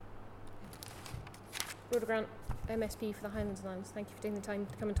Rhoda Grant, MSP for the Highlands and Islands. Thank you for taking the time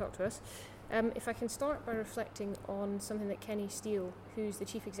to come and talk to us. If I can start by reflecting on something that Kenny Steele, who's the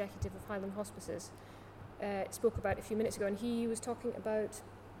Chief Executive of Highland Hospices, spoke about a few minutes ago, and he was talking about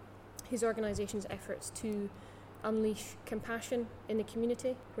his organisation's efforts to unleash compassion in the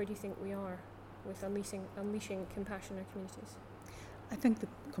community. Where do you think we are with unleashing compassion in our communities? I think the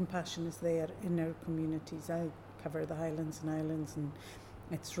compassion is there in our communities. I cover the Highlands and Islands, and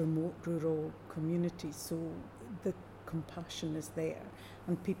it's remote rural communities, so the compassion is there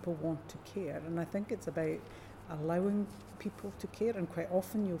and people want to care, and I think it's about allowing people to care. And quite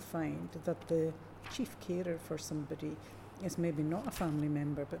often you'll find that the chief carer for somebody is maybe not a family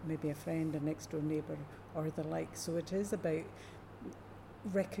member, but maybe a friend, a next door neighbour or the like. So it is about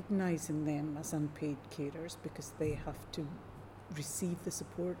recognising them as unpaid carers, because they have to receive the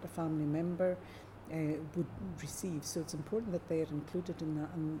support a family member would receive. So it's important that they are included in that,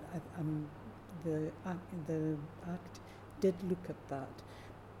 and the Act did look at that.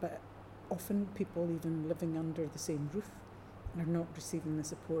 But often people even living under the same roof are not receiving the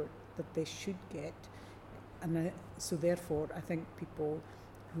support that they should get, and so therefore I think people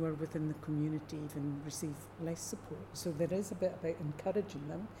who are within the community even receive less support. So there is a bit about encouraging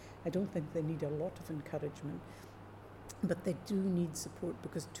them. I don't think they need a lot of encouragement, but they do need support,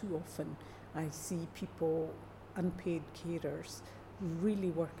 because too often I see people, unpaid carers,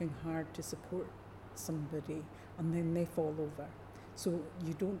 really working hard to support somebody, and then they fall over. So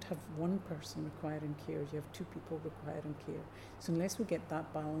you don't have one person requiring care, you have two people requiring care. So unless we get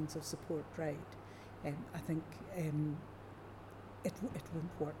that balance of support right, I think it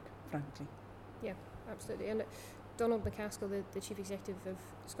won't work, frankly. Yeah, absolutely. And Donald McCaskill, the Chief Executive of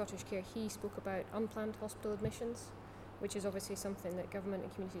Scottish Care, he spoke about unplanned hospital admissions, which is obviously something that government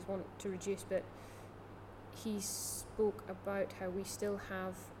and communities want to reduce, but he spoke about how we still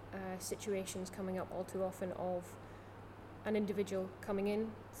have situations coming up all too often of an individual coming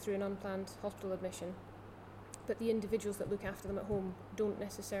in through an unplanned hospital admission, but the individuals that look after them at home don't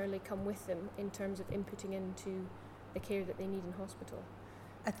necessarily come with them in terms of inputting into the care that they need in hospital.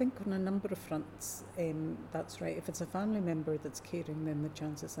 I think on a number of fronts, that's right. If it's a family member that's caring, then the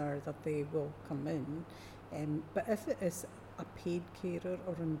chances are that they will come in. But if it is a paid carer,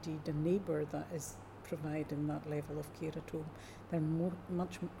 or indeed a neighbour that is providing that level of care at home, they're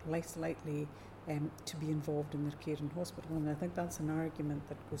much less likely to be involved in their care in hospital. And I think that's an argument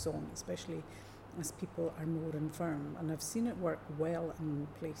that goes on, especially as people are more infirm. And I've seen it work well in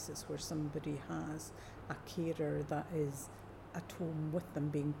places where somebody has a carer that is at home with them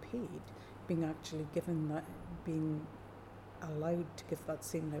being paid, being actually given that, being allowed to give that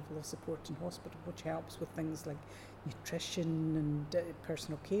same level of support in hospital, which helps with things like nutrition and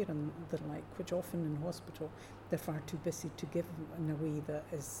personal care and the like, which often in hospital they're far too busy to give in a way that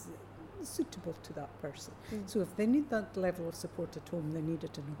is suitable to that person. So if they need that level of support at home, they need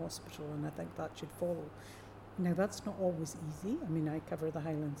it in hospital, and I think that should follow. Now that's not always easy. I mean, I cover the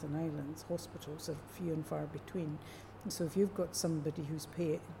Highlands and Islands. Hospitals are few and far between. So if you've got somebody who's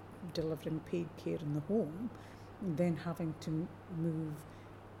delivering paid care in the home, then having to move,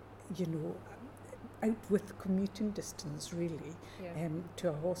 out with commuting distance really, to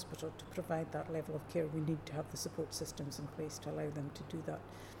a hospital to provide that level of care, we need to have the support systems in place to allow them to do that.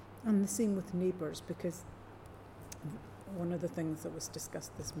 And the same with neighbours, because one of the things that was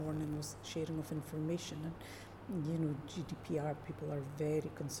discussed this morning was sharing of information, and GDPR, people are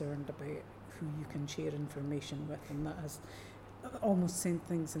very concerned about who you can share information with, and that has almost sent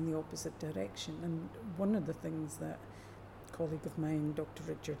things in the opposite direction. And one of the things that a colleague of mine, Dr.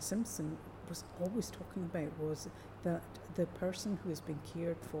 Richard Simpson, was always talking about was that the person who is being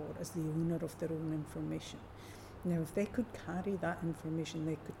cared for is the owner of their own information. Now, if they could carry that information,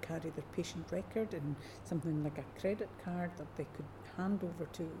 they could carry their patient record and something like a credit card that they could hand over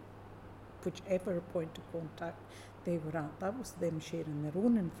to whichever point of contact they were at. That was them sharing their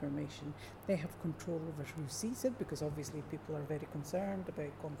own information. They have control over who sees it, because obviously people are very concerned about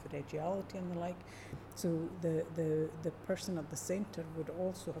confidentiality and the like. So the person at the centre would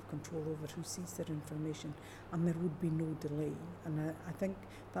also have control over who sees their information, and there would be no delay. And I think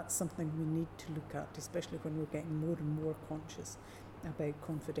that's something we need to look at, especially when we're getting more and more conscious about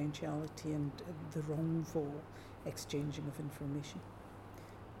confidentiality and the wrongful exchanging of information.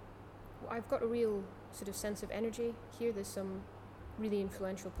 I've got a real sort of sense of energy here. There's some really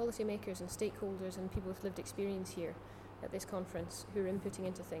influential policymakers and stakeholders and people with lived experience here at this conference who are inputting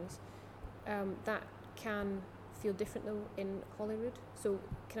into things. That can feel different though in Holyrood. So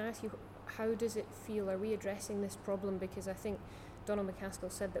can I ask you, how does it feel? Are we addressing this problem? Because I think Donald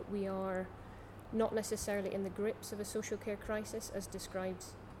McCaskill said that we are not necessarily in the grips of a social care crisis as described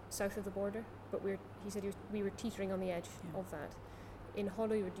south of the border, but he said we were teetering on the edge of that. In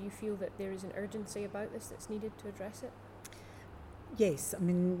Holyrood, do you feel that there is an urgency about this that's needed to address it? Yes, I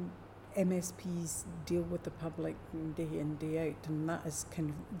mean, MSPs deal with the public day in, day out, and that is kind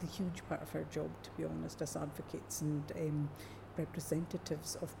of the huge part of our job, to be honest, as advocates and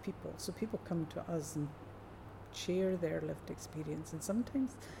representatives of people. So people come to us and share their lived experience, and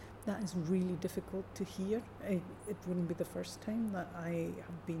sometimes that is really difficult to hear. It wouldn't be the first time that I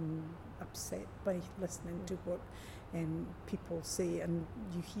have been upset by listening to what people say, and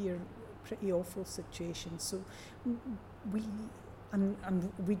you hear pretty awful situations. So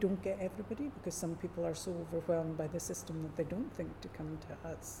we don't get everybody, because some people are so overwhelmed by the system that they don't think to come to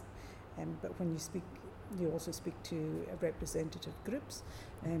us. But when you speak, you also speak to representative groups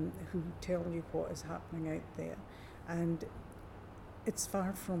who tell you what is happening out there. And it's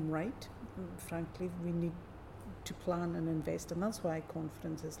far from right. Frankly, we need to plan and invest, and that's why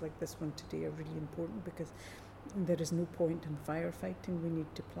conferences like this one today are really important, because there is no point in firefighting. We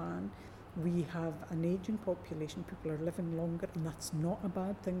need to plan. We have an ageing population. People are living longer, and that's not a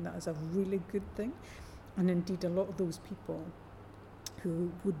bad thing. That is a really good thing. And indeed, a lot of those people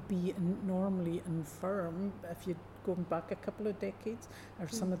who would be normally infirm, if you're going back a couple of decades, are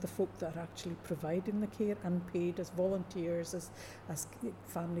some of the folk that are actually providing the care, unpaid, as volunteers, as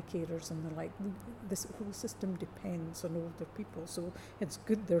family carers and the like. This whole system depends on older people, so it's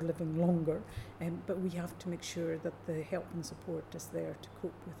good they're living longer, but we have to make sure that the help and support is there to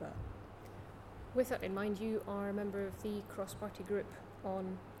cope with that. With that in mind, you are a member of the cross-party group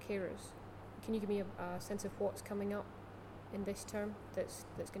on carers. Can you give me a sense of what's coming up in this term that's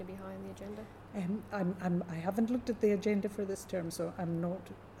going to be high on the agenda? I haven't looked at the agenda for this term, so I'm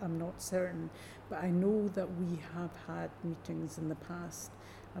not certain. But I know that we have had meetings in the past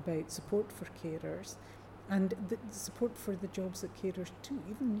about support for carers, and the support for the jobs that carers do.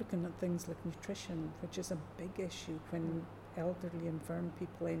 Even looking at things like nutrition, which is a big issue when elderly infirm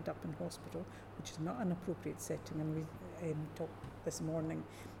people end up in hospital, which is not an appropriate setting. And we talked this morning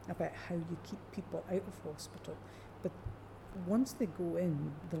about how you keep people out of hospital. But once they go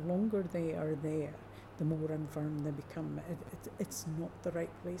in, the longer they are there, the more infirm they become. It's not the right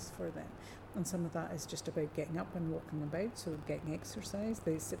place for them. And some of that is just about getting up and walking about, so getting exercise.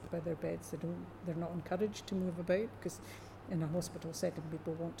 They sit by their beds. They're not encouraged to move about, because in a hospital setting,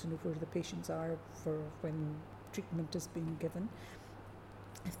 people want to know where the patients are for when treatment is being given.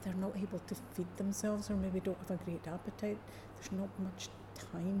 If they're not able to feed themselves, or maybe don't have a great appetite, there's not much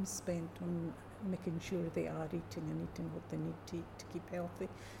time spent on making sure they are eating and eating what they need to eat to keep healthy.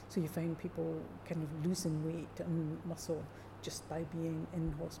 So you find people kind of losing weight and muscle just by being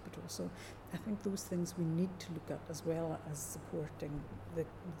in hospital. So I think those things we need to look at, as well as supporting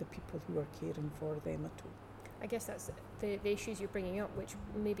the people who are caring for them at home. I guess that's the issues you're bringing up, which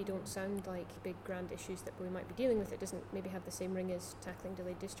maybe don't sound like big grand issues that we might be dealing with. It doesn't maybe have the same ring as tackling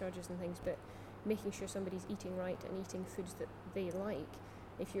delayed discharges and things, but making sure somebody's eating right and eating foods that they like.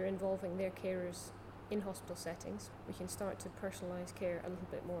 If you're involving their carers in hospital settings, we can start to personalise care a little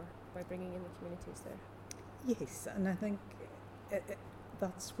bit more by bringing in the communities there. Yes, and I think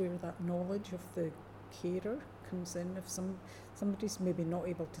that's where that knowledge of the carer comes in. If somebody's maybe not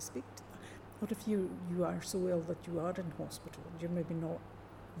able to speak to that, or if you are so ill that you are in hospital, you're maybe not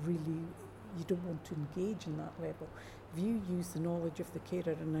really, you don't want to engage in that level. If you use the knowledge of the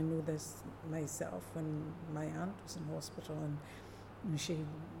carer, and I know this myself when my aunt was in hospital and she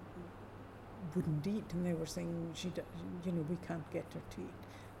wouldn't eat, and they were saying we can't get her to eat.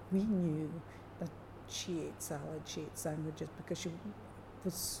 We knew that she ate salad, she ate sandwiches, because she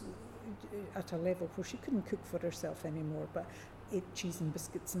was at a level where she couldn't cook for herself anymore, but ate cheese and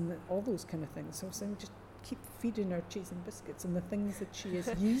biscuits and all those kind of things. So I was saying, just keep feeding her cheese and biscuits and the things that she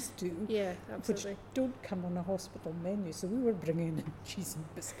is used to, yeah, absolutely, which don't come on a hospital menu. So we were bringing in cheese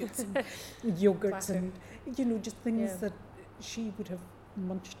and biscuits and yogurts Classic. and just things that she would have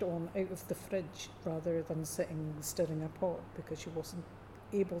munched on out of the fridge rather than stirring a pot, because she wasn't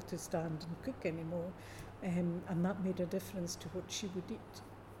able to stand and cook anymore, and that made a difference to what she would eat.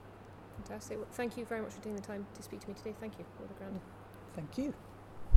 Fantastic. Well, thank you very much for taking the time to speak to me today. Thank you, Rhoda Grant. Thank you.